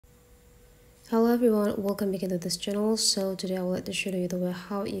Hello everyone, welcome back to this channel. So today I would like to show you the way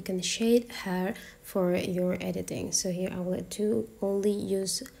how you can shade hair for your editing. So here I would like to only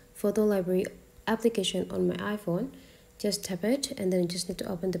use photo library application on my iPhone. Just tap it and then you just need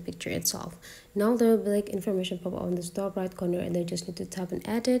to open the picture itself. Now there will be like information pop up on this top right corner and then you just need to tap and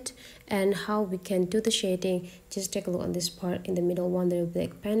edit. And how we can do the shading, just take a look on this part in the middle one. There will be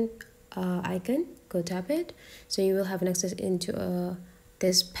like pen icon, go tap it. So you will have an access into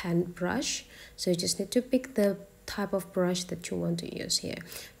this pen brush. So you just need to pick the type of brush that you want to use here.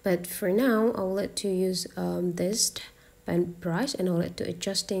 But for now, I will let to use this pen brush and I'll let to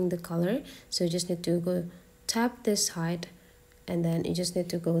adjusting the color. So you just need to go tap this side and then you just need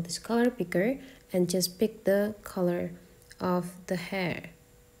to go this color picker and just pick the color of the hair.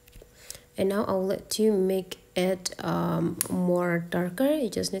 And now I'll let you make it more darker.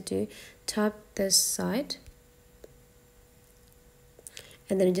 You just need to tap this side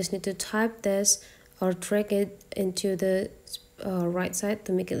and then you just need to type this or drag it into the right side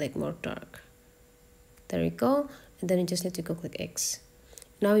to make it like more dark. There you go. And then you just need to go click X.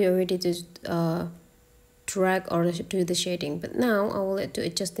 Now you're ready to drag or do the shading. But now I will let to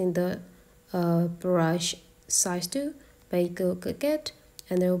adjusting the brush size too by go click it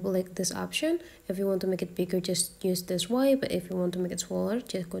and there will be like this option. If you want to make it bigger, just use this way, but if you want to make it smaller,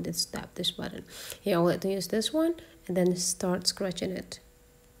 just go to tap this button. Here I will let to use this one and then start scratching it.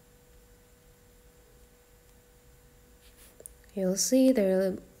 You'll see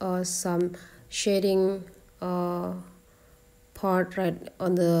there are some shading part right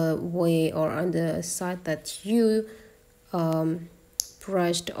on the way or on the side that you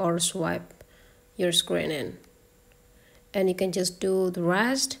brushed or swipe your screen in. And you can just do the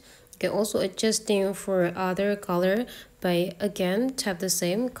rest. You can also adjusting for other color by again tap the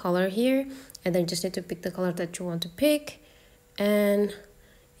same color here and then just need to pick the color that you want to pick and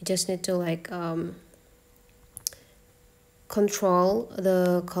you just need to like control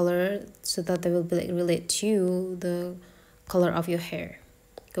the color so that they will be like relate to the color of your hair.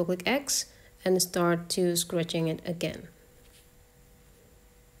 Go click X and start to scratching it again.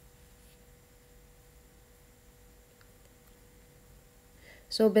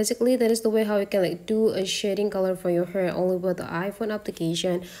 So basically that is the way how you can like do a shading color for your hair only with the iPhone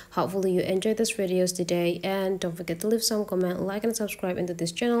application. Hopefully you enjoyed this videos today and don't forget to leave some comment, like and subscribe into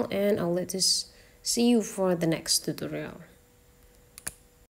this channel and I'll let this see you for the next tutorial.